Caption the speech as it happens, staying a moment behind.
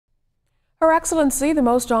Her Excellency, the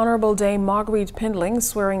Most Honorable Dame Marguerite Pindling,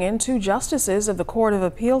 swearing in two justices of the Court of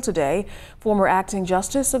Appeal today. Former Acting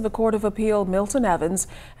Justice of the Court of Appeal Milton Evans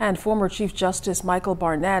and former Chief Justice Michael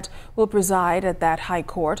Barnett will preside at that High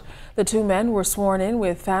Court. The two men were sworn in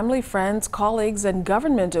with family, friends, colleagues, and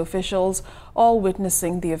government officials, all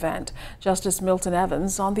witnessing the event. Justice Milton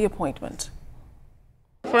Evans on the appointment.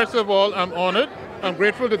 First of all, I'm honored. I'm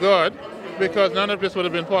grateful to God because none of this would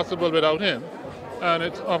have been possible without him. And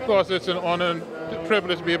of course, it's an honor and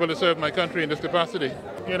privilege to be able to serve my country in this capacity.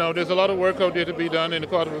 You know, there's a lot of work out there to be done in the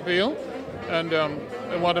Court of Appeal, and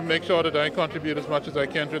I want to make sure that I contribute as much as I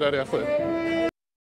can to that effort.